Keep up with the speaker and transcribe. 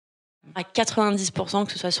À 90%,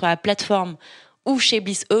 que ce soit sur la plateforme ou chez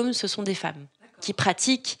Bliss Home, ce sont des femmes qui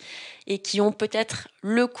pratiquent et qui ont peut-être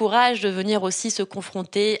le courage de venir aussi se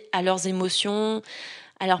confronter à leurs émotions,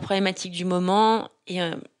 à leurs problématiques du moment, et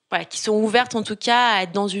qui sont ouvertes en tout cas à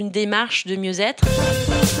être dans une démarche de mieux-être.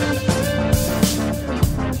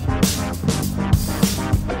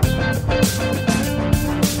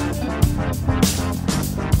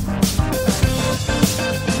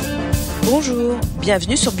 Bonjour,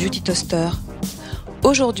 bienvenue sur Beauty Toaster.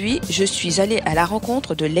 Aujourd'hui, je suis allée à la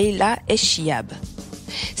rencontre de Leila Echchihab.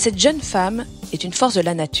 Cette jeune femme est une force de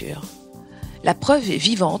la nature. La preuve est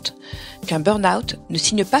vivante qu'un burn-out ne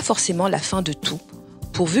signe pas forcément la fin de tout,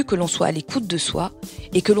 pourvu que l'on soit à l'écoute de soi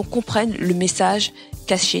et que l'on comprenne le message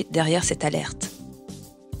caché derrière cette alerte.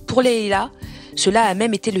 Pour Leila, cela a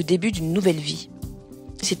même été le début d'une nouvelle vie.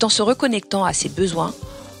 C'est en se reconnectant à ses besoins,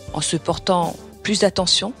 en se portant plus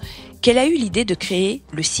d'attention, qu'elle a eu l'idée de créer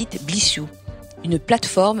le site Bliss You, une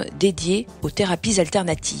plateforme dédiée aux thérapies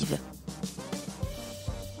alternatives.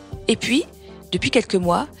 Et puis, depuis quelques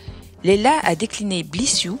mois, Leila a décliné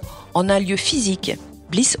Bliss You en un lieu physique,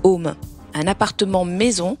 Bliss Home, un appartement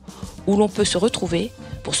maison où l'on peut se retrouver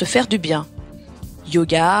pour se faire du bien.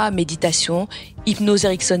 Yoga, méditation, hypnose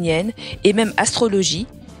ericksonienne et même astrologie,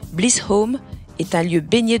 Bliss Home est un lieu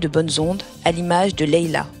baigné de bonnes ondes à l'image de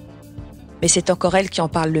Leila. Mais c'est encore elle qui en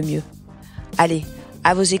parle le mieux. Allez,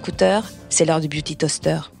 à vos écouteurs, c'est l'heure du Beauty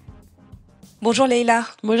Toaster. Bonjour Leila.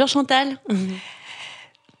 Bonjour Chantal.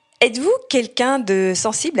 Êtes-vous quelqu'un de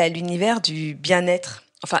sensible à l'univers du bien-être ?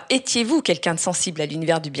 Enfin, étiez-vous quelqu'un de sensible à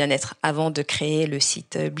l'univers du bien-être avant de créer le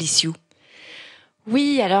site Bliss You ?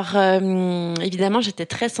 Oui, alors évidemment, j'étais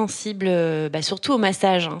très sensible, surtout au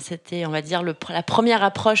massage. C'était, on va dire, la première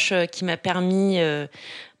approche qui m'a permis de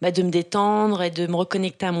me détendre et de me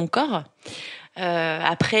reconnecter à mon corps.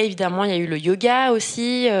 Après, évidemment, il y a eu le yoga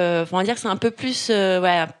aussi. On va dire que c'est un peu plus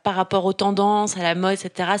par rapport aux tendances, à la mode,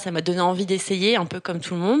 etc. Ça m'a donné envie d'essayer, un peu comme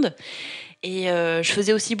tout le monde. Et je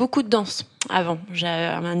faisais aussi beaucoup de danse avant. J'avais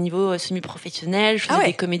un niveau semi-professionnel, je faisais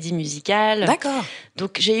des comédies musicales. D'accord.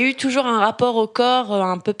 Donc j'ai eu toujours un rapport au corps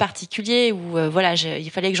un peu particulier où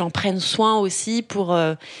il fallait que j'en prenne soin aussi pour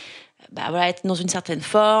être dans une certaine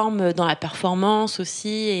forme, dans la performance aussi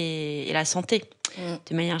et la santé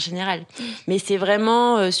de manière générale. Mais c'est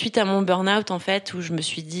vraiment suite à mon burn-out en fait où je me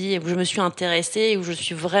suis dit, où je me suis intéressée, où je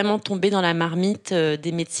suis vraiment tombée dans la marmite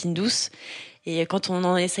des médecines douces. Et quand on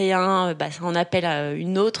en essaye un, ça en appelle à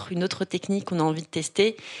une autre technique qu'on a envie de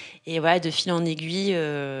tester. Et voilà, de fil en aiguille,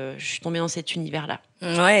 je suis tombée dans cet univers-là.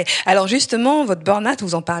 Ouais. Alors justement, votre burn-out,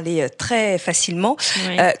 vous en parlez très facilement.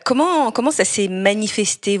 Ouais. Comment ça s'est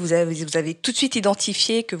manifesté ? Vous avez tout de suite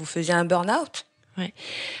identifié que vous faisiez un burn-out ? Ouais.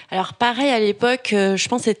 Alors pareil, à l'époque, je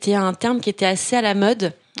pense que c'était un terme qui était assez à la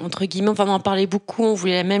mode, entre guillemets. Enfin, on en parlait beaucoup, on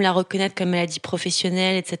voulait même la reconnaître comme maladie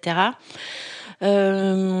professionnelle, etc.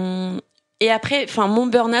 Et après, mon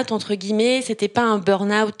burn-out, entre guillemets, c'était pas un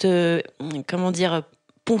burn-out,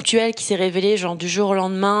 ponctuel qui s'est révélé, genre du jour au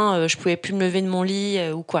lendemain, je pouvais plus me lever de mon lit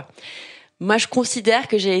ou quoi. Moi, je considère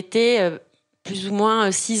que j'ai été plus ou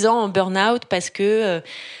moins 6 ans en burn-out parce que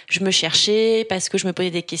je me cherchais, parce que je me posais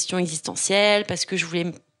des questions existentielles, parce que je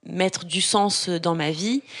voulais mettre du sens dans ma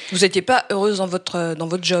vie. Vous n'étiez pas heureuse dans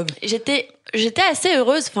votre job ? J'étais assez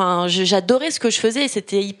heureuse. Enfin, j'adorais ce que je faisais.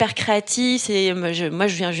 C'était hyper créatif. Moi,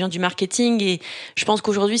 je viens du marketing et je pense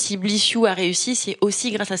qu'aujourd'hui, si Bliss You a réussi, c'est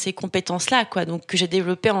aussi grâce à ces compétences-là, quoi. Donc, que j'ai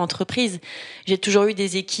développées en entreprise. J'ai toujours eu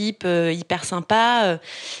des équipes hyper sympas.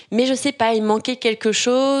 Mais je sais pas, il manquait quelque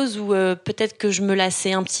chose ou peut-être que je me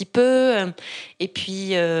lassais un petit peu. Et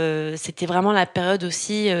puis, c'était vraiment la période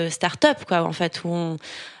aussi start-up, quoi, en fait,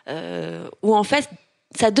 où en fait,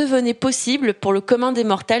 ça devenait possible pour le commun des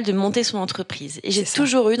mortels de monter son entreprise. Et j'ai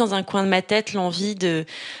toujours eu dans un coin de ma tête l'envie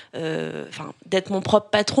d'être mon propre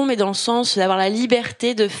patron, mais dans le sens d'avoir la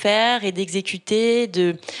liberté de faire et d'exécuter,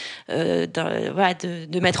 de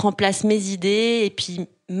mettre en place mes idées et puis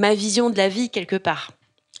ma vision de la vie quelque part.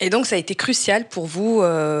 Et donc, ça a été crucial pour vous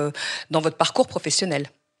dans votre parcours professionnel ?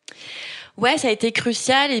 Ouais, ça a été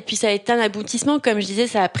crucial et puis ça a été un aboutissement. Comme je disais,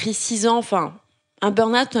 ça a pris 6 ans. Un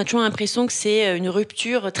burn-out, on a toujours l'impression que c'est une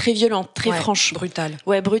rupture très violente, très franche. Brutale.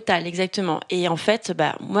 Ouais, brutale, exactement. Et en fait,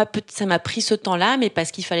 moi, ça m'a pris ce temps-là, mais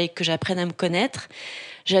parce qu'il fallait que j'apprenne à me connaître.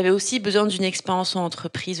 J'avais aussi besoin d'une expérience en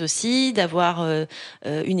entreprise aussi, d'avoir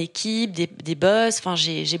une équipe, des boss. Enfin,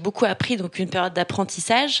 j'ai beaucoup appris, donc une période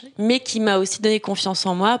d'apprentissage, mais qui m'a aussi donné confiance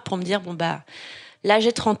en moi pour me dire, là,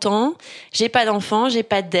 j'ai 30 ans, j'ai pas d'enfant, j'ai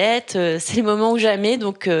pas de dette, c'est le moment ou jamais,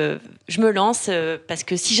 donc je me lance parce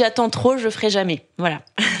que si j'attends trop, je le ferai jamais. Voilà.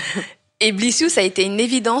 Et Bliss You, ça a été une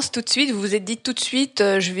évidence tout de suite. Vous vous êtes dit tout de suite,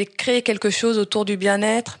 je vais créer quelque chose autour du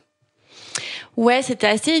bien-être. Ouais, c'était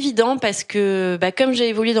assez évident parce que comme j'ai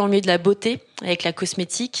évolué dans le milieu de la beauté avec la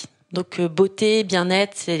cosmétique, donc beauté,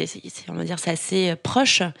 bien-être, on va dire c'est assez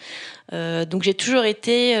proche. Donc j'ai toujours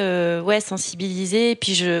été sensibilisée. Et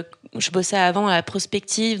puis je bossais avant à la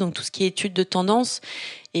prospective, donc tout ce qui est études de tendance,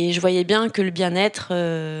 et je voyais bien que le bien-être,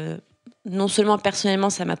 non seulement personnellement,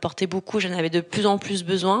 ça m'apportait beaucoup, j'en avais de plus en plus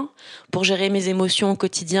besoin pour gérer mes émotions au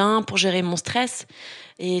quotidien, pour gérer mon stress,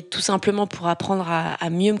 et tout simplement pour apprendre à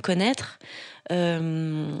mieux me connaître.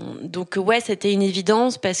 Donc c'était une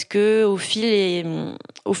évidence parce que au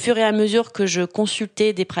fur et à mesure que je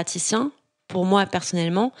consultais des praticiens, pour moi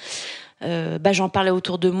personnellement, j'en parlais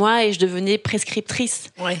autour de moi et je devenais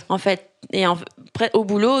prescriptrice. Ouais. En fait. Et au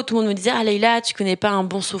boulot, tout le monde me disait: ah Leila, tu connais pas un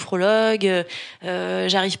bon sophrologue,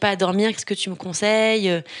 j'arrive pas à dormir, qu'est-ce que tu me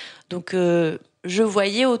conseilles? Donc je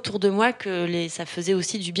voyais autour de moi que ça faisait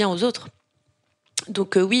aussi du bien aux autres.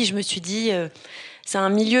 Donc oui, je me suis dit, c'est un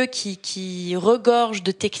milieu qui regorge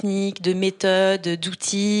de techniques, de méthodes,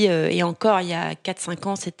 d'outils. Et encore, il y a 4-5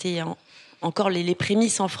 ans, c'était encore les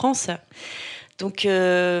prémices en France. Donc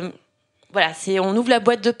voilà, on ouvre la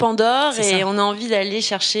boîte de Pandore et on a envie d'aller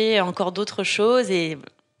chercher encore d'autres choses. Et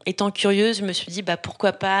étant curieuse, je me suis dit,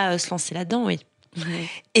 pourquoi pas se lancer là-dedans, oui.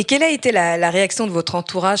 Et quelle a été la réaction de votre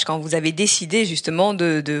entourage quand vous avez décidé justement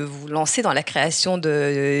de vous lancer dans la création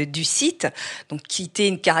du site, donc quitter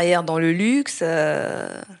une carrière dans le luxe,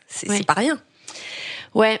 c'est pas rien.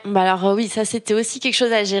 Ouais, alors oui, ça c'était aussi quelque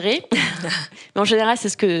chose à gérer. Mais en général, c'est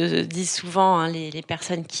ce que disent souvent les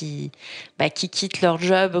personnes qui quittent leur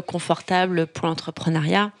job confortable pour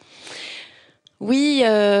l'entrepreneuriat. Oui,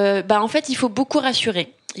 en fait, il faut beaucoup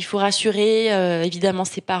rassurer. Il faut rassurer évidemment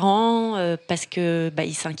ses parents parce que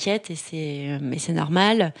ils s'inquiètent et c'est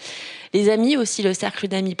normal. Les amis aussi, le cercle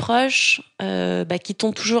d'amis proches qui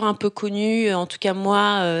t'ont toujours un peu connu, en tout cas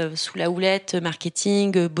moi, sous la houlette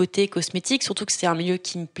marketing, beauté, cosmétique, surtout que c'est un milieu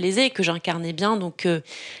qui me plaisait, que j'incarnais bien, donc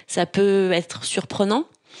ça peut être surprenant.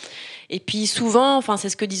 Et puis souvent, c'est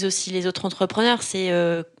ce que disent aussi les autres entrepreneurs,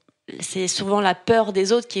 c'est souvent la peur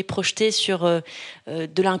des autres qui est projetée sur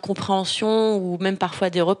de l'incompréhension ou même parfois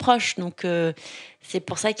des reproches. Donc, c'est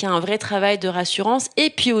pour ça qu'il y a un vrai travail de rassurance.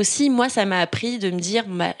 Et puis aussi, moi, ça m'a appris de me dire,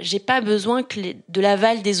 j'ai pas besoin de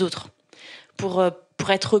l'aval des autres pour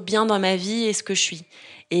être bien dans ma vie et ce que je suis.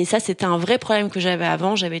 Et ça, c'était un vrai problème que j'avais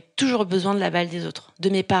avant. J'avais toujours besoin de l'aval des autres, de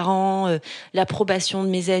mes parents, l'approbation de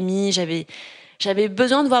mes amis. J'avais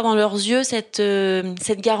besoin de voir dans leurs yeux cette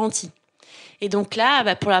garantie. Et donc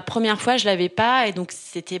là, pour la première fois, je l'avais pas. Et donc,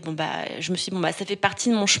 c'était, je me suis dit, ça fait partie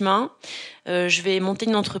de mon chemin. Je vais monter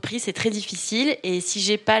une entreprise, c'est très difficile. Et si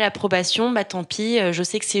j'ai pas l'approbation, tant pis. Je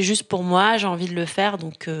sais que c'est juste pour moi, j'ai envie de le faire.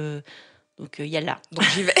 Donc, yalla. Donc,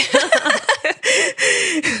 j'y vais.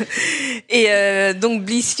 Et donc,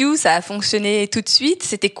 Bliss You, ça a fonctionné tout de suite.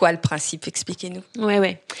 C'était quoi le principe? Expliquez-nous.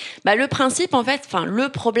 Ouais. Le principe, en fait, le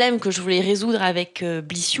problème que je voulais résoudre avec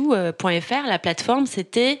blissyou.fr, la plateforme,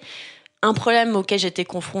 c'était un problème auquel j'étais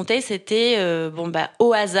confrontée, c'était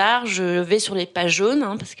au hasard, je vais sur les pages jaunes,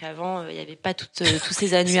 parce qu'avant il n'y avait pas tous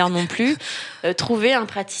ces annuaires non plus, trouver un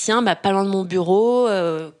praticien pas loin de mon bureau,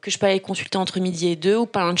 que je peux aller consulter entre midi et 2 ou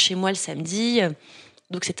pas loin de chez moi le samedi.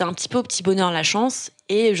 Donc c'était un petit peu au petit bonheur la chance,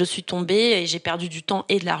 et je suis tombée et j'ai perdu du temps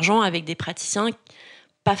et de l'argent avec des praticiens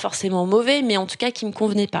pas forcément mauvais, mais en tout cas qui me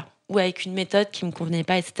convenaient pas, ou avec une méthode qui me convenait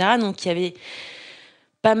pas, etc. Donc il y avait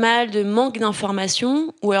pas mal de manque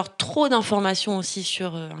d'informations, ou alors trop d'informations aussi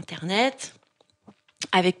sur Internet,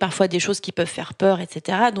 avec parfois des choses qui peuvent faire peur,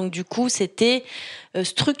 etc. Donc du coup, c'était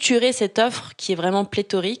structurer cette offre qui est vraiment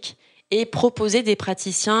pléthorique et proposer des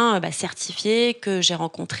praticiens certifiés que j'ai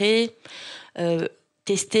rencontrés,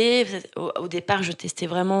 tester. Au départ, je testais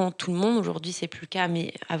vraiment tout le monde. Aujourd'hui, c'est plus le cas,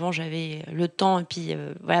 mais avant, j'avais le temps. Et puis,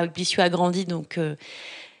 Bliss You a grandi, donc...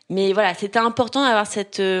 Mais voilà, c'était important d'avoir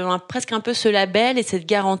presque un peu ce label et cette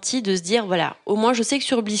garantie de se dire, voilà, au moins je sais que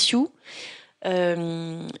sur Bliss You,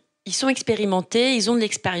 ils sont expérimentés, ils ont de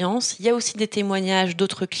l'expérience. Il y a aussi des témoignages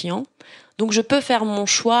d'autres clients. Donc je peux faire mon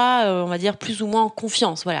choix, on va dire, plus ou moins en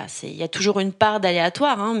confiance. Voilà, il y a toujours une part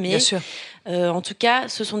d'aléatoire, mais bien sûr. En tout cas,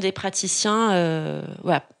 ce sont des praticiens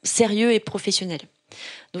sérieux et professionnels.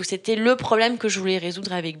 Donc c'était le problème que je voulais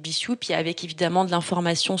résoudre avec Bliss You, puis avec évidemment de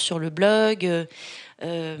l'information sur le blog.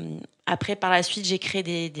 Après, par la suite, j'ai créé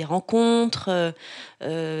des rencontres,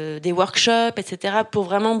 des workshops, etc., pour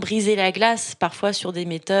vraiment briser la glace, parfois sur des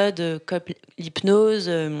méthodes comme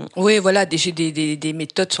l'hypnose. Oui, voilà, des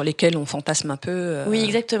méthodes sur lesquelles on fantasme un peu. Oui,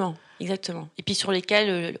 exactement. Et puis sur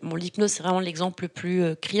lesquelles, l'hypnose, c'est vraiment l'exemple le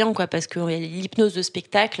plus criant, parce qu'il y a l'hypnose de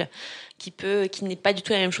spectacle qui n'est pas du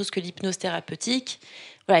tout la même chose que l'hypnose thérapeutique.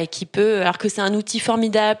 Voilà, et qui peut, alors que c'est un outil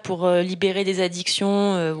formidable pour libérer des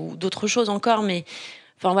addictions ou d'autres choses encore, mais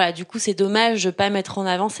enfin voilà, du coup c'est dommage de pas mettre en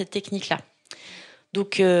avant cette technique-là.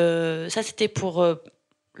 Donc ça c'était pour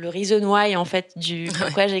le reason why en fait du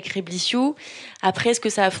pourquoi j'ai créé Bliss You. Après, est-ce que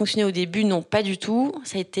ça a fonctionné au début? Non, pas du tout.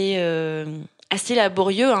 Ça a été assez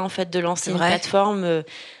laborieux en fait de lancer une plateforme.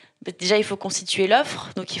 Déjà, il faut constituer l'offre,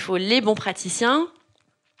 donc il faut les bons praticiens.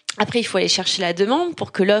 Après, il faut aller chercher la demande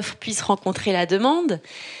pour que l'offre puisse rencontrer la demande.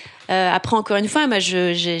 Après, encore une fois, moi,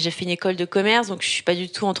 j'ai fait une école de commerce, donc je suis pas du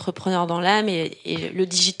tout entrepreneur dans l'âme, et le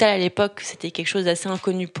digital à l'époque, c'était quelque chose d'assez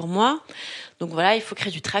inconnu pour moi. Donc voilà, il faut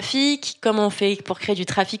créer du trafic. Comment on fait pour créer du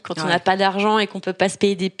trafic quand on n'a pas d'argent et qu'on peut pas se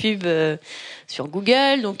payer des pubs sur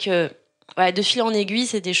Google? Donc voilà, de fil en aiguille,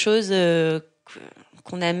 c'est des choses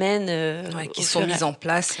qu'on amène qui sont mises en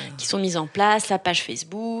place. Qui sont mises en place, la page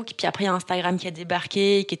Facebook, et puis après il y a Instagram qui a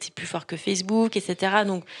débarqué, qui était plus fort que Facebook, etc.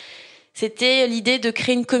 Donc c'était l'idée de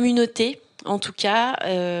créer une communauté, en tout cas,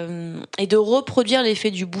 et de reproduire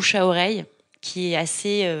l'effet du bouche à oreille, qui est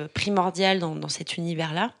assez primordial dans cet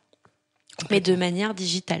univers-là, mais de manière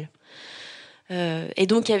digitale. Et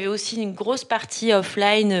donc il y avait aussi une grosse partie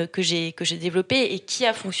offline que j'ai développée et qui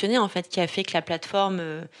a fonctionné en fait, qui a fait que la plateforme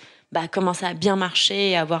commençait à bien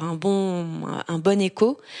marcher et avoir un bon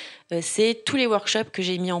écho. C'est tous les workshops que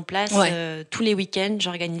j'ai mis en place tous les week-ends.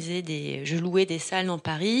 Je louais des salles dans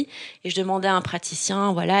Paris et je demandais à un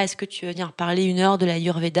praticien, voilà, est-ce que tu veux venir parler 1 heure de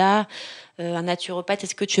l'Ayurveda, un naturopathe,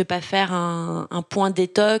 est-ce que tu veux pas faire un point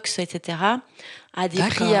détox, etc. À des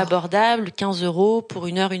prix abordables, 15 € pour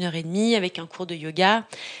 1 heure, 1 heure et demie, avec un cours de yoga.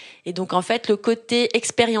 Et donc en fait, le côté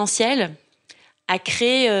expérientiel a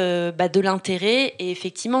créé de l'intérêt. Et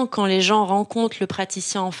effectivement, quand les gens rencontrent le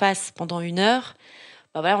praticien en face pendant 1 heure,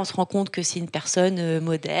 voilà, on se rend compte que c'est une personne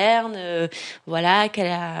moderne, voilà,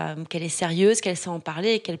 qu'elle est sérieuse, qu'elle sait en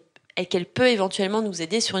parler et qu'elle peut éventuellement nous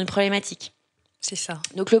aider sur une problématique. C'est ça.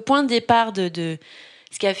 Donc le point de départ de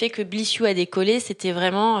ce qui a fait que Bliss You a décollé, c'était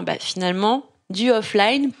vraiment finalement du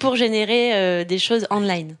offline pour générer des choses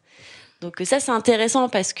online. Donc ça c'est intéressant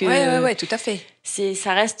parce que ouais, tout à fait.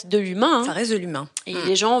 Ça reste de l'humain. Ça reste de l'humain. Et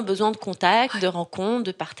les gens ont besoin de contact, de rencontres,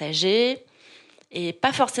 de partager. Et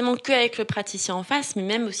pas forcément que avec le praticien en face, mais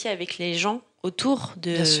même aussi avec les gens autour,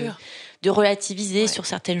 de relativiser sur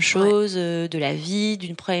certaines choses, de la vie,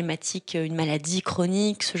 d'une problématique, une maladie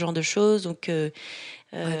chronique, ce genre de choses. Donc, de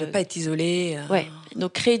ne pas être isolé.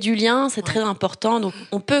 Donc créer du lien, c'est très important. Donc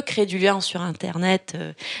on peut créer du lien sur Internet,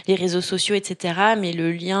 les réseaux sociaux, etc. Mais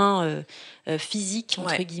le lien physique,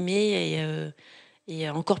 entre guillemets, est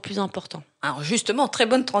encore plus important. Alors justement, très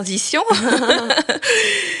bonne transition.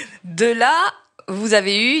 De là, vous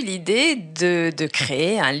avez eu l'idée de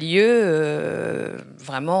créer un lieu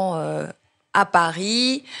vraiment à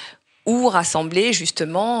Paris où rassembler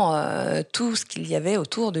justement tout ce qu'il y avait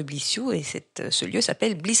autour de Bliss You. Et ce lieu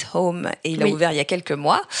s'appelle Bliss Home. Et il a ouvert il y a quelques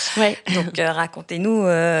mois. Donc racontez-nous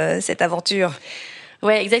cette aventure.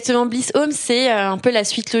 Ouais, exactement. Bliss Home, c'est un peu la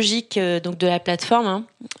suite logique donc de la plateforme.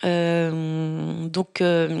 Donc,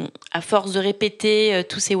 à force de répéter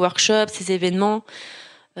tous ces workshops, ces événements,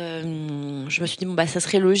 je me suis dit ça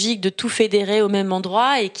serait logique de tout fédérer au même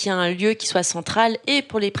endroit et qu'il y ait un lieu qui soit central et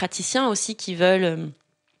pour les praticiens aussi qui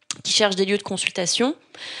cherchent des lieux de consultation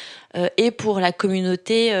et pour la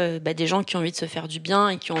communauté des gens qui ont envie de se faire du bien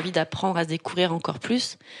et qui ont envie d'apprendre à se découvrir encore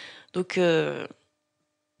plus. Donc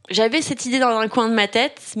j'avais cette idée dans un coin de ma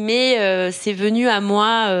tête, mais c'est venu à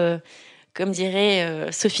moi, comme dirait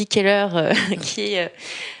Sophie Keller, qui est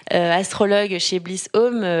astrologue chez Bliss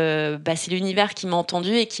Home. C'est l'univers qui m'a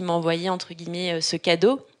entendue et qui m'a envoyé, entre guillemets, ce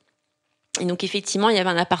cadeau. Et donc, effectivement, il y avait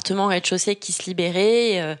un appartement au rez-de-chaussée qui se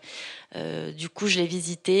libérait. Du coup, je l'ai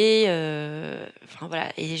visité.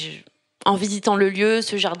 Et en visitant le lieu,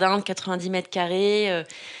 ce jardin de 90 mètres carrés...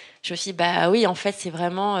 je me suis dit, oui, en fait, c'est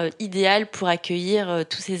vraiment idéal pour accueillir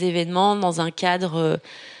tous ces événements dans un cadre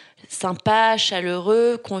sympa,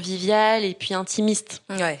 chaleureux, convivial et puis intimiste.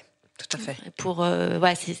 Ouais, tout à fait.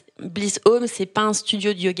 Bliss Home, c'est pas un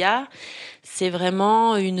studio de yoga, c'est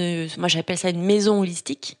vraiment moi j'appelle ça une maison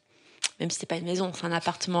holistique. Même si c'est pas une maison, c'est un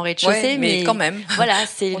appartement au rez-de-chaussée, mais quand même. Voilà,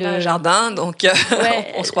 c'est a un jardin, donc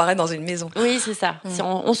on se croirait dans une maison. Oui, c'est ça.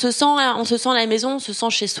 On se sent à la maison, on se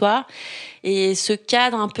sent chez soi. Et ce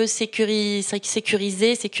cadre un peu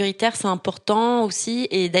sécurisé, sécuritaire, c'est important aussi.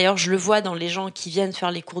 Et d'ailleurs, je le vois dans les gens qui viennent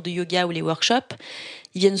faire les cours de yoga ou les workshops.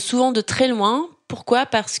 Ils viennent souvent de très loin. Pourquoi ?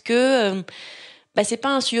 Parce que c'est pas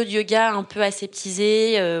un studio de yoga un peu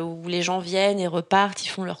aseptisé où les gens viennent et repartent, ils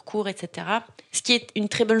font leurs cours, etc. Ce qui est une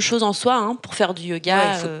très bonne chose en soi pour faire du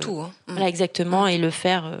yoga. Il faut tout. Voilà, exactement, et le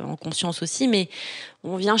faire en conscience aussi. Mais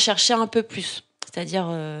on vient chercher un peu plus. C'est-à-dire...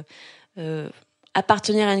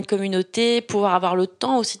 appartenir à une communauté, pouvoir avoir le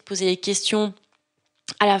temps aussi de poser les questions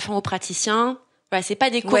à la fin aux praticiens. Voilà, c'est pas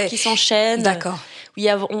des cours qui s'enchaînent. D'accord.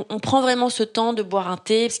 On prend vraiment ce temps de boire un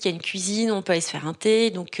thé, parce qu'il y a une cuisine, on peut aller se faire un thé.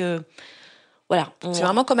 Donc, voilà. C'est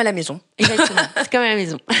vraiment comme à la maison. Exactement, c'est comme à la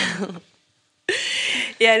maison.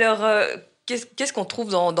 Et alors, qu'est-ce qu'on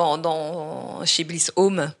trouve chez Bliss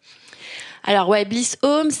Home ? Alors, Bliss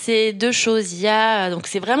Home, c'est 2 choses. Donc,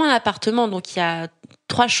 c'est vraiment un appartement. Donc, il y a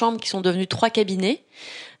 3 chambres qui sont devenues 3 cabinets.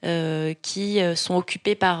 Qui sont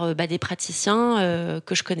occupés par des praticiens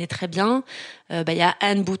que je connais très bien. Il y a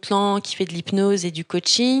Anne Boutland qui fait de l'hypnose et du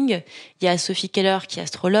coaching. Il y a Sophie Keller qui est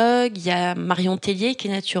astrologue. Il y a Marion Tellier qui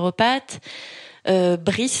est naturopathe.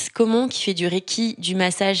 Brice Comon qui fait du reiki, du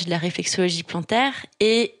massage et de la réflexologie plantaire.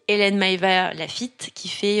 Et Hélène Maïva Lafitte qui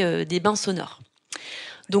fait des bains sonores.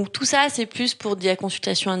 Donc tout ça, c'est plus pour de la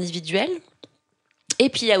consultation individuelle. Et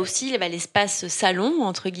puis il y a aussi l'espace salon,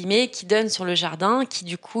 entre guillemets, qui donne sur le jardin, qui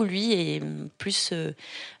du coup, lui, est plus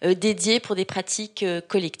dédié pour des pratiques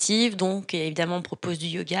collectives. Donc évidemment, on propose du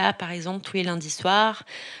yoga, par exemple, tous les lundis soirs,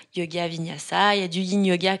 yoga vinyasa, il y a du yin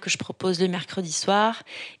yoga que je propose le mercredi soir,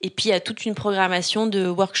 et puis il y a toute une programmation de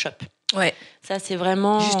workshops. Ouais. Ça, c'est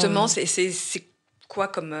vraiment... Justement, c'est quoi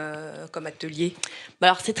comme atelier ?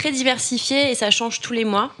 Alors, c'est très diversifié et ça change tous les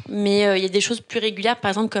mois, mais il y a des choses plus régulières, par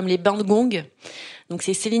exemple, comme les bains de gong. Donc,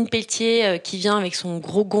 c'est Céline Pelletier qui vient avec son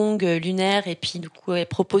gros gong lunaire et puis, du coup, elle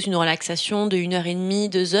propose une relaxation de 1h30,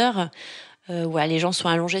 2 heures. Les gens sont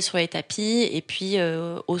allongés sur les tapis et puis,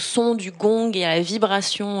 au son du gong et à la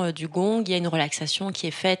vibration du gong, il y a une relaxation qui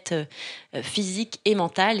est faite physique et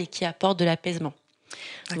mentale et qui apporte de l'apaisement.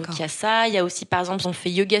 D'accord. Donc il y a ça, il y a aussi par exemple on fait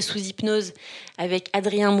yoga sous hypnose avec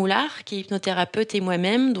Adrien Moulard qui est hypnothérapeute et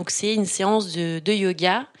moi-même. Donc c'est une séance de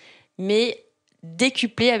yoga mais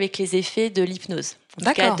décuplée avec les effets de l'hypnose. En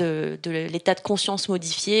tout cas de l'état de conscience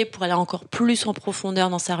modifié pour aller encore plus en profondeur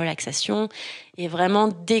dans sa relaxation et vraiment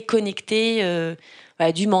déconnecter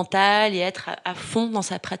du mental et être à fond dans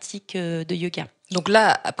sa pratique de yoga. Donc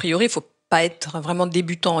là, a priori, il faut pas être vraiment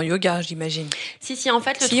débutant en yoga, j'imagine. Si, en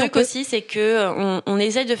fait, le truc aussi, c'est que on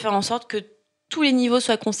essaye de faire en sorte que tous les niveaux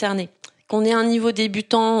soient concernés. Qu'on ait un niveau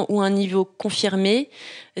débutant ou un niveau confirmé.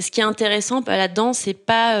 Ce qui est intéressant là-dedans, c'est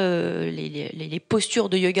pas les postures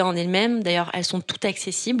de yoga en elles-mêmes. D'ailleurs, elles sont toutes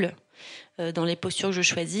accessibles dans les postures que je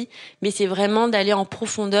choisis. Mais c'est vraiment d'aller en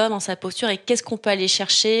profondeur dans sa posture et qu'est-ce qu'on peut aller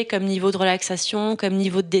chercher comme niveau de relaxation, comme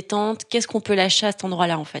niveau de détente. Qu'est-ce qu'on peut lâcher à cet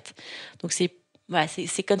endroit-là, en fait. Donc, c'est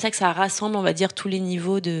comme ça que ça rassemble, on va dire, tous les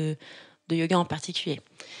niveaux de yoga en particulier.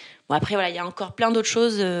 Bon, après, il y a encore plein d'autres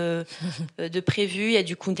choses de prévues. Il y a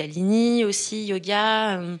du kundalini aussi,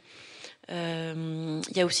 yoga.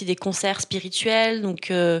 Il y a aussi des concerts spirituels.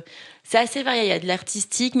 Donc, c'est assez varié. Il y a de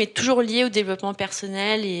l'artistique, mais toujours lié au développement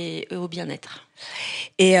personnel et au bien-être.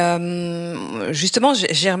 Et justement,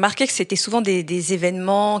 j'ai remarqué que c'était souvent des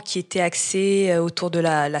événements qui étaient axés autour de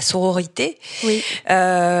la sororité. Oui.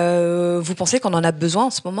 Vous pensez qu'on en a besoin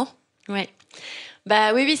en ce moment ?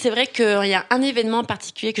 Oui, c'est vrai qu'il y a un événement en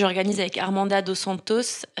particulier que j'organise avec Armanda Dos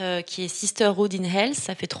Santos, qui est Sisterhood in Health.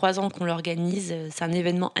 Ça fait 3 ans qu'on l'organise. C'est un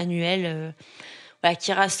événement annuel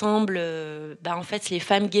qui rassemble en fait les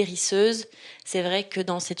femmes guérisseuses. C'est vrai que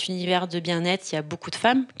dans cet univers de bien-être, il y a beaucoup de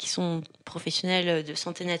femmes qui sont professionnelles de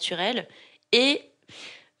santé naturelle et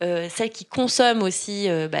celles qui consomment aussi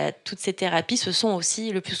toutes ces thérapies, ce sont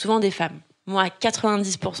aussi le plus souvent des femmes. Moi, à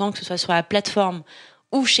 90%, que ce soit sur la plateforme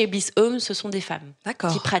ou chez Bliss Home, ce sont des femmes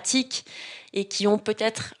qui pratiquent et qui ont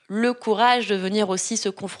peut-être le courage de venir aussi se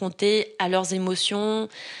confronter à leurs émotions,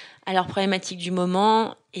 à leurs problématiques du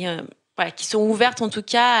moment et qui sont ouvertes en tout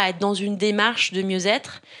cas à être dans une démarche de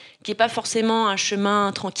mieux-être qui n'est pas forcément un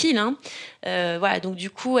chemin tranquille. Donc du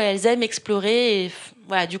coup, elles aiment explorer. Et,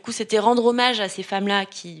 du coup, c'était rendre hommage à ces femmes-là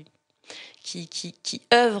qui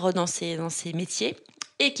œuvrent dans ces métiers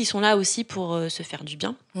et qui sont là aussi pour se faire du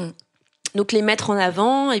bien. Donc les mettre en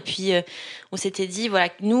avant et puis on s'était dit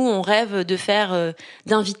nous on rêve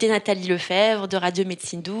d'inviter Nathalie Lefebvre de Radio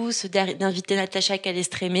Médecine Douce, d'inviter Natacha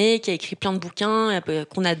Calestrémé qui a écrit plein de bouquins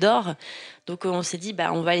qu'on adore. Donc on s'est dit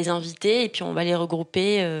on va les inviter et puis on va les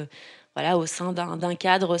regrouper au sein d'un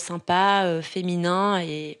cadre sympa, féminin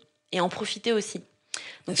et en profiter aussi.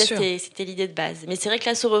 Donc ça c'était l'idée de base. Mais c'est vrai que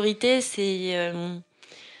la sororité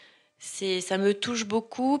ça me touche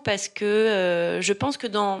beaucoup parce que je pense que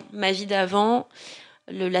dans ma vie d'avant,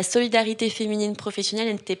 la solidarité féminine professionnelle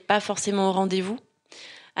elle n'était pas forcément au rendez-vous.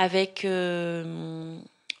 Avec,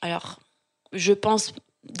 alors, je pense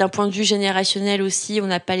d'un point de vue générationnel aussi, on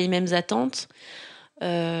n'a pas les mêmes attentes.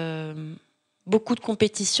 Beaucoup de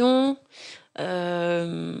compétition, et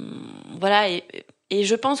Et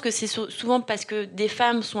je pense que c'est souvent parce que des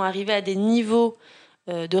femmes sont arrivées à des niveaux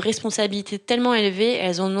de responsabilité tellement élevés,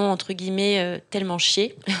 elles en ont entre guillemets tellement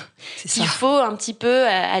chié qu'il faut un petit peu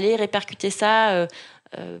aller répercuter ça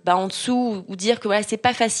en dessous ou dire que voilà, c'est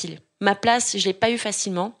pas facile. Ma place, je l'ai pas eu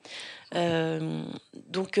facilement.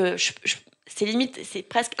 Donc c'est limite, c'est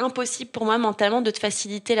presque impossible pour moi mentalement de te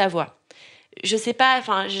faciliter la voie. Je sais pas,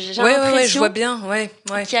 enfin j'ai l'impression je vois bien,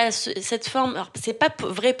 qu'il y a cette forme. Alors c'est pas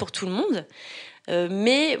vrai pour tout le monde,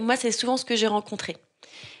 mais moi c'est souvent ce que j'ai rencontré.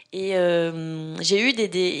 Et j'ai eu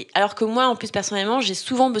alors que moi, en plus, personnellement, j'ai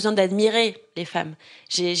souvent besoin d'admirer les femmes.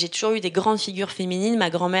 J'ai toujours eu des grandes figures féminines. Ma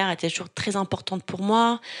grand-mère était toujours très importante pour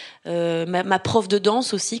moi. Ma prof de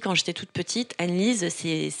danse aussi, quand j'étais toute petite, Annelise,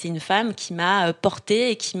 c'est une femme qui m'a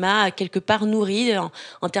portée et qui m'a quelque part nourrie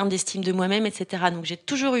en termes d'estime de moi-même, etc. Donc j'ai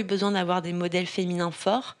toujours eu besoin d'avoir des modèles féminins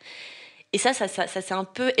forts. Et ça s'est un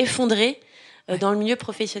peu effondré dans le milieu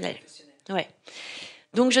professionnel. Ouais.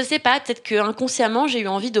 Donc je sais pas, peut-être que inconsciemment j'ai eu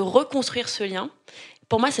envie de reconstruire ce lien.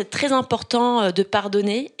 Pour moi, c'est très important de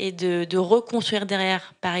pardonner et de reconstruire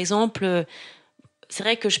derrière. Par exemple, c'est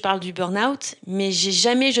vrai que je parle du burn-out, mais j'ai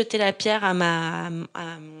jamais jeté la pierre à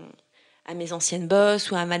mes anciennes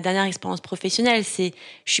boss ou à ma dernière expérience professionnelle. Je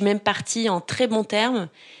suis même partie en très bons termes.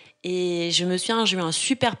 Et je me souviens, j'ai eu un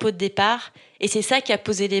super pot de départ. Et c'est ça qui a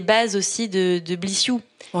posé les bases aussi de Bliss You.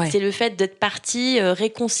 Ouais. C'est le fait d'être partie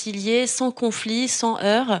réconciliée, sans conflit, sans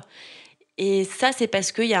heurts. Et ça, c'est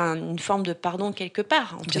parce qu'il y a une forme de pardon quelque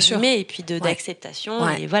part, entre guillemets, et puis d'acceptation.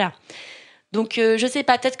 Ouais. Et voilà. Donc, je sais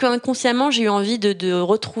pas, peut-être qu'inconsciemment, j'ai eu envie de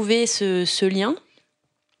retrouver ce lien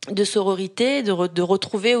de sororité, de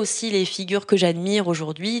retrouver aussi les figures que j'admire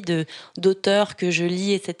aujourd'hui, d'auteurs que je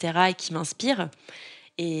lis, etc., et qui m'inspirent.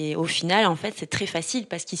 Et au final, en fait, c'est très facile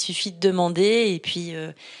parce qu'il suffit de demander et puis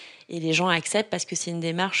et les gens acceptent parce que c'est une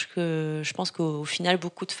démarche que je pense qu'au final,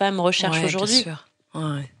 beaucoup de femmes recherchent aujourd'hui. Bien sûr.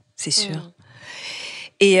 Ouais, c'est sûr.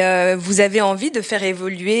 Et vous avez envie de faire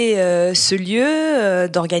évoluer ce lieu,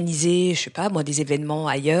 d'organiser, je sais pas, moi, des événements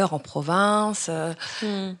ailleurs, en province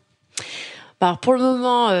Alors pour le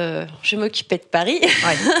moment, je m'occupais de Paris.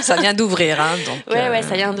 Ouais, ça vient d'ouvrir, hein. Donc, ouais,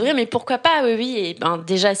 ça vient d'ouvrir, mais pourquoi pas, oui. Et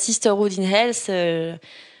déjà Sisterhood in Health,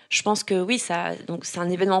 je pense que oui, donc c'est un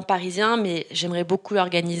événement parisien, mais j'aimerais beaucoup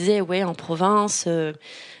l'organiser, en province.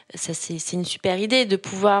 Ça, c'est une super idée de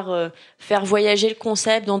pouvoir faire voyager le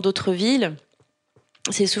concept dans d'autres villes.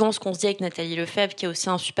 C'est souvent ce qu'on se dit avec Nathalie Lefebvre, qui a aussi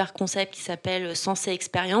un super concept qui s'appelle Sens et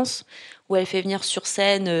Expérience, où elle fait venir sur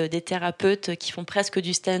scène des thérapeutes qui font presque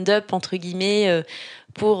du stand-up, entre guillemets,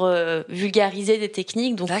 pour vulgariser des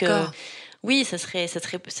techniques. Donc, oui, ça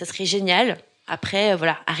serait génial. Après,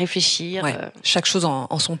 voilà, à réfléchir. Chaque chose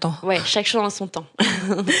en son temps. Ouais, chaque chose en son temps.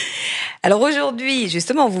 Alors aujourd'hui,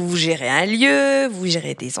 justement, vous gérez un lieu, vous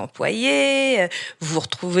gérez des employés, vous vous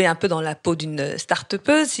retrouvez un peu dans la peau d'une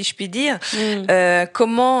start-upeuse, si je puis dire.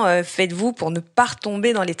 Comment faites-vous pour ne pas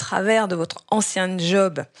retomber dans les travers de votre ancien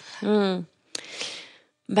job Oui,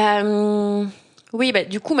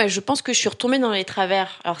 du coup, je pense que je suis retombée dans les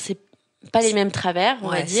travers. Alors, c'est pas les mêmes travers, on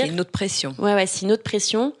va dire. C'est une autre pression. Ouais, c'est une autre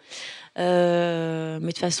pression. Mais de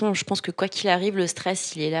toute façon, je pense que quoi qu'il arrive, le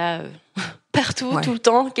stress, il est là partout, tout le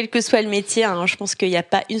temps, quel que soit le métier. Hein. Je pense qu'il n'y a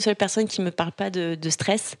pas une seule personne qui me parle pas de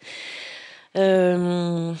stress.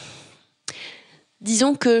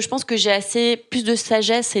 Disons que je pense que j'ai plus de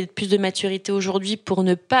sagesse et plus de maturité aujourd'hui pour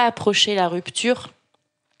ne pas approcher la rupture,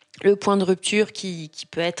 le point de rupture qui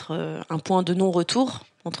peut être un point de non-retour,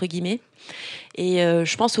 entre guillemets. Et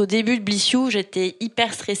je pense au début de Bliss You, j'étais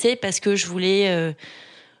hyper stressée parce que je voulais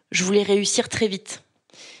réussir très vite.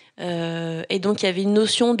 Et donc, il y avait une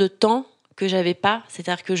notion de temps que j'avais pas.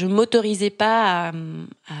 C'est-à-dire que je m'autorisais pas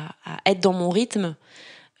à être dans mon rythme.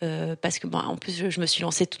 Parce que, en plus, je me suis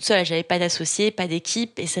lancée toute seule. J'avais pas d'associé, pas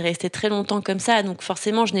d'équipe. Et c'est resté très longtemps comme ça. Donc,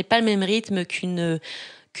 forcément, je n'ai pas le même rythme qu'une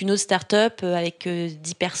autre start-up avec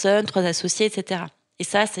 10 personnes, 3 associés, etc. Et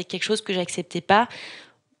ça, c'est quelque chose que j'acceptais pas.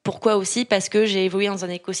 Pourquoi aussi ? Parce que j'ai évolué dans un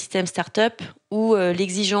écosystème start-up où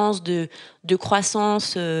l'exigence de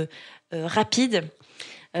croissance rapide,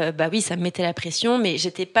 oui, ça me mettait la pression, mais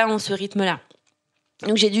j'étais pas en ce rythme-là.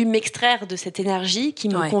 Donc j'ai dû m'extraire de cette énergie qui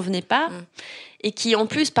me convenait pas et qui en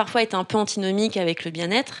plus parfois était un peu antinomique avec le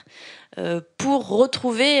bien-être pour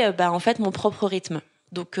retrouver en fait mon propre rythme.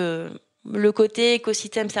 Donc le côté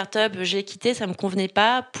écosystème start-up, je l'ai quitté, ça me convenait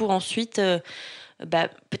pas pour ensuite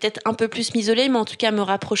peut-être un peu plus m'isoler, mais en tout cas me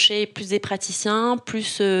rapprocher plus des praticiens,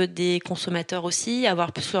 plus des consommateurs aussi,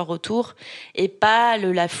 avoir plus leur retour, et pas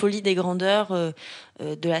la folie des grandeurs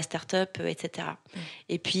de la start-up, etc.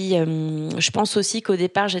 Et puis, je pense aussi qu'au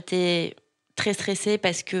départ, j'étais très stressée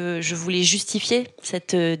parce que je voulais justifier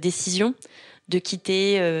cette décision de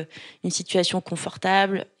quitter une situation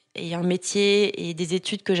confortable et un métier et des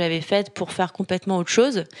études que j'avais faites pour faire complètement autre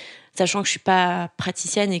chose, sachant que je suis pas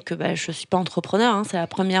praticienne et que je suis pas entrepreneur, hein, c'est la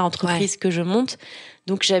première entreprise que je monte.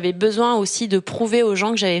 Donc j'avais besoin aussi de prouver aux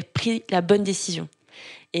gens que j'avais pris la bonne décision.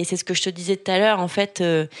 Et c'est ce que je te disais tout à l'heure, en fait,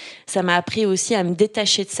 ça m'a appris aussi à me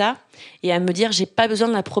détacher de ça et à me dire j'ai pas besoin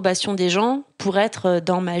de l'approbation des gens pour être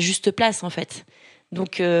dans ma juste place, en fait.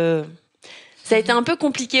 Donc ça a été un peu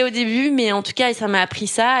compliqué au début, mais en tout cas, ça m'a appris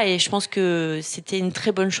ça et je pense que c'était une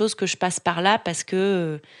très bonne chose que je passe par là parce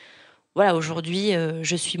que voilà, aujourd'hui,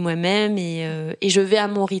 je suis moi-même et je vais à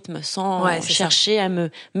mon rythme sans chercher à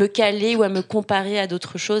me caler ou à me comparer à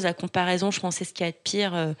d'autres choses. La comparaison, je pense, c'est ce qui est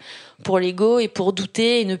pire pour l'ego et pour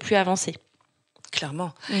douter et ne plus avancer.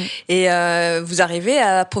 Clairement. Et vous arrivez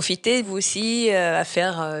à profiter, vous aussi, à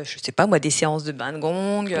faire, je sais pas moi, des séances de bain de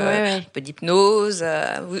gong, un peu d'hypnose.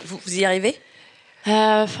 Vous y arrivez ?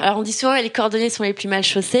 Alors on dit souvent que les cordonniers sont les plus mal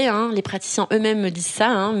chaussés, hein. Les praticiens eux-mêmes me disent ça,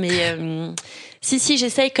 hein, mais si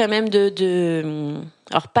j'essaye quand même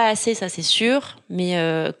alors pas assez, ça c'est sûr, mais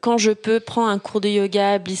quand je peux prendre un cours de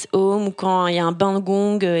yoga Bliss Home ou quand il y a un bain de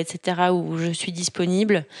gong, etc., où je suis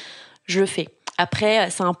disponible, je le fais.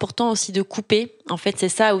 Après, c'est important aussi de couper. En fait, c'est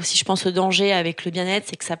ça aussi, je pense, le danger avec le bien-être,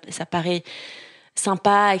 c'est que ça paraît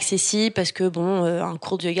sympa, accessible, parce que un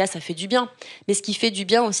cours de yoga, ça fait du bien. Mais ce qui fait du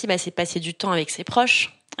bien aussi, c'est passer du temps avec ses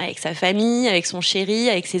proches, avec sa famille, avec son chéri,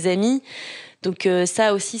 avec ses amis. Donc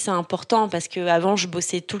ça aussi, c'est important, parce que avant je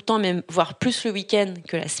bossais tout le temps, même voire plus le week-end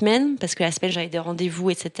que la semaine, parce que la semaine, j'avais des rendez-vous,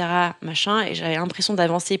 etc., machin, et j'avais l'impression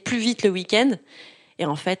d'avancer plus vite le week-end. Et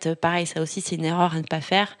en fait, pareil, ça aussi, c'est une erreur à ne pas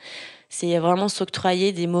faire. C'est vraiment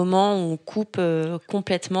s'octroyer des moments où on coupe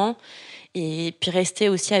complètement et puis rester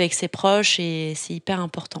aussi avec ses proches, et c'est hyper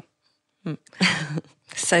important.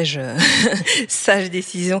 Sage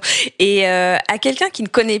décision. Et à quelqu'un qui ne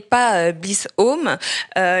connaît pas Bliss Home,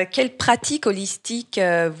 quelle pratique holistique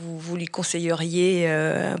vous lui conseilleriez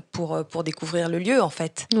pour découvrir le lieu, en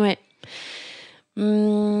fait ? Ouais.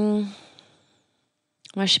 Moi,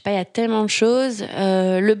 je sais pas, il y a tellement de choses.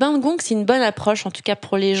 Le bain de gong, c'est une bonne approche, en tout cas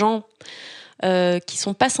pour les gens qui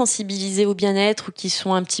sont pas sensibilisés au bien-être ou qui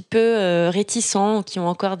sont un petit peu réticents ou qui ont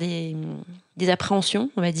encore des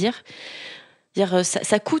appréhensions, on va dire.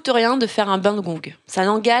 Ça coûte rien de faire un bain de gong. Ça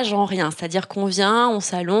n'engage en rien. C'est-à-dire qu'on vient, on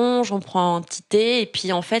s'allonge, on prend un petit thé et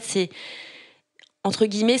puis en fait, c'est entre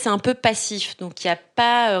guillemets, c'est un peu passif. Donc il n'y a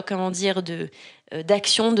pas,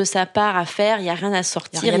 d'action de sa part à faire, il y a rien à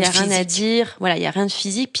sortir, il y a rien à dire, voilà, il y a rien de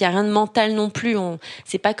physique, puis il y a rien de mental non plus.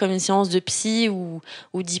 C'est pas comme une séance de psy ou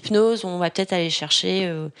d'hypnose où on va peut-être aller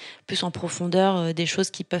chercher plus en profondeur des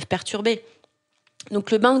choses qui peuvent perturber.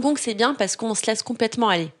 Donc le bain de gong, c'est bien parce qu'on se laisse complètement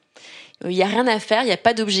aller. Il y a rien à faire, il y a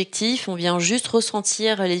pas d'objectif, on vient juste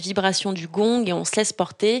ressentir les vibrations du gong et on se laisse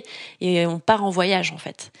porter et on part en voyage en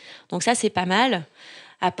fait. Donc ça, c'est pas mal.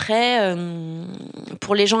 Après,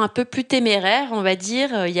 pour les gens un peu plus téméraires, on va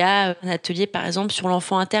dire, il y a un atelier, par exemple, sur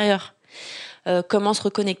l'enfant intérieur. Comment se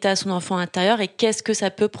reconnecter à son enfant intérieur et qu'est-ce que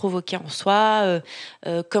ça peut provoquer en soi.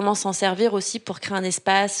 Comment s'en servir aussi pour créer un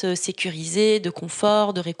espace sécurisé, de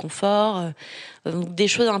confort, de réconfort. Des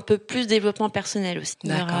choses un peu plus développement personnel aussi.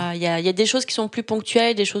 Il y a des choses qui sont plus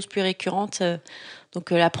ponctuelles, des choses plus récurrentes.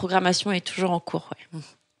 Donc la programmation est toujours en cours. Ouais.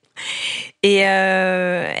 Et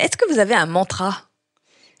est-ce que vous avez un mantra ?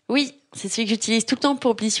 Oui, c'est celui que j'utilise tout le temps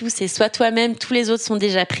pour Bliss You, c'est « Sois toi-même, tous les autres sont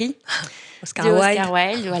déjà pris ». Oscar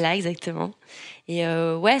Wilde, voilà, exactement. Et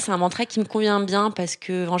c'est un mantra qui me convient bien parce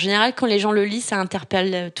que en général, quand les gens le lisent, ça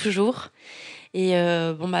interpelle toujours. Et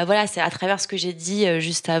c'est à travers ce que j'ai dit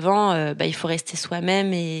juste avant, il faut rester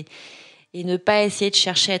soi-même et ne pas essayer de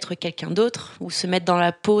chercher à être quelqu'un d'autre ou se mettre dans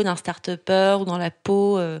la peau d'un start-upper ou dans la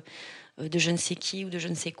peau de je ne sais qui ou de je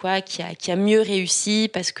ne sais quoi qui a mieux réussi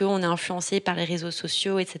parce qu'on est influencé par les réseaux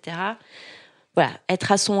sociaux, etc. Voilà,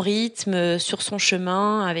 être à son rythme, sur son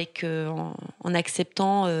chemin, avec en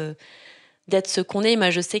acceptant d'être ce qu'on est. Moi,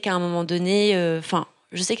 je sais qu'à un moment donné,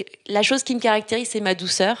 je sais que la chose qui me caractérise, c'est ma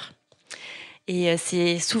douceur. Et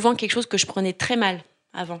c'est souvent quelque chose que je prenais très mal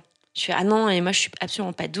avant. Je fais, ah non, et moi, je suis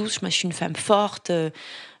absolument pas douce. Moi, je suis une femme forte.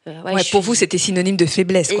 Pour vous, c'était synonyme de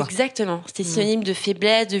faiblesse, quoi. Exactement. C'était synonyme de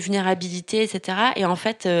faiblesse, de vulnérabilité, etc. Et en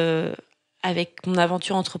fait, avec mon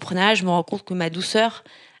aventure entrepreneuriale, je me rends compte que ma douceur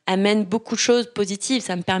amène beaucoup de choses positives.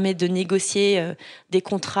 Ça me permet de négocier des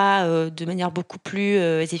contrats de manière beaucoup plus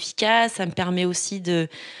efficace. Ça me permet aussi de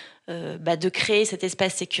créer cet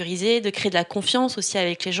espace sécurisé, de créer de la confiance aussi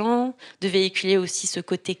avec les gens, de véhiculer aussi ce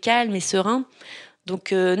côté calme et serein.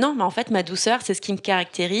 Donc en fait, ma douceur, c'est ce qui me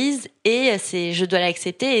caractérise et je dois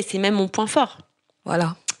l'accepter et c'est même mon point fort.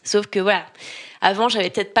 Voilà. Sauf que avant, j'avais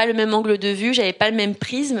peut-être pas le même angle de vue, j'avais pas le même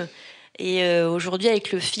prisme. Et aujourd'hui,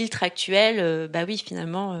 avec le filtre actuel, bah oui,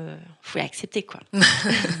 finalement, faut l'accepter, quoi.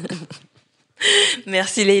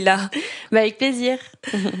 Merci Leila. Bah, avec plaisir.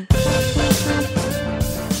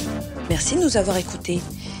 Merci de nous avoir écoutés.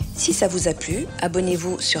 Si ça vous a plu,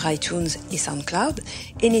 abonnez-vous sur iTunes et SoundCloud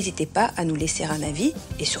et n'hésitez pas à nous laisser un avis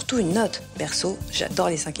et surtout une note. Perso, j'adore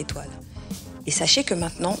les 5 étoiles. Et sachez que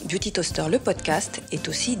maintenant, Beauty Toaster, le podcast, est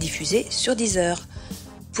aussi diffusé sur Deezer.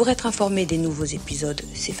 Pour être informé des nouveaux épisodes,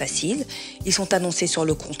 c'est facile. Ils sont annoncés sur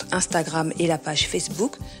le compte Instagram et la page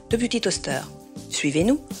Facebook de Beauty Toaster.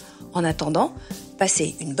 Suivez-nous. En attendant,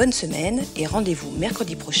 passez une bonne semaine et rendez-vous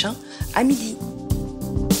mercredi prochain à midi.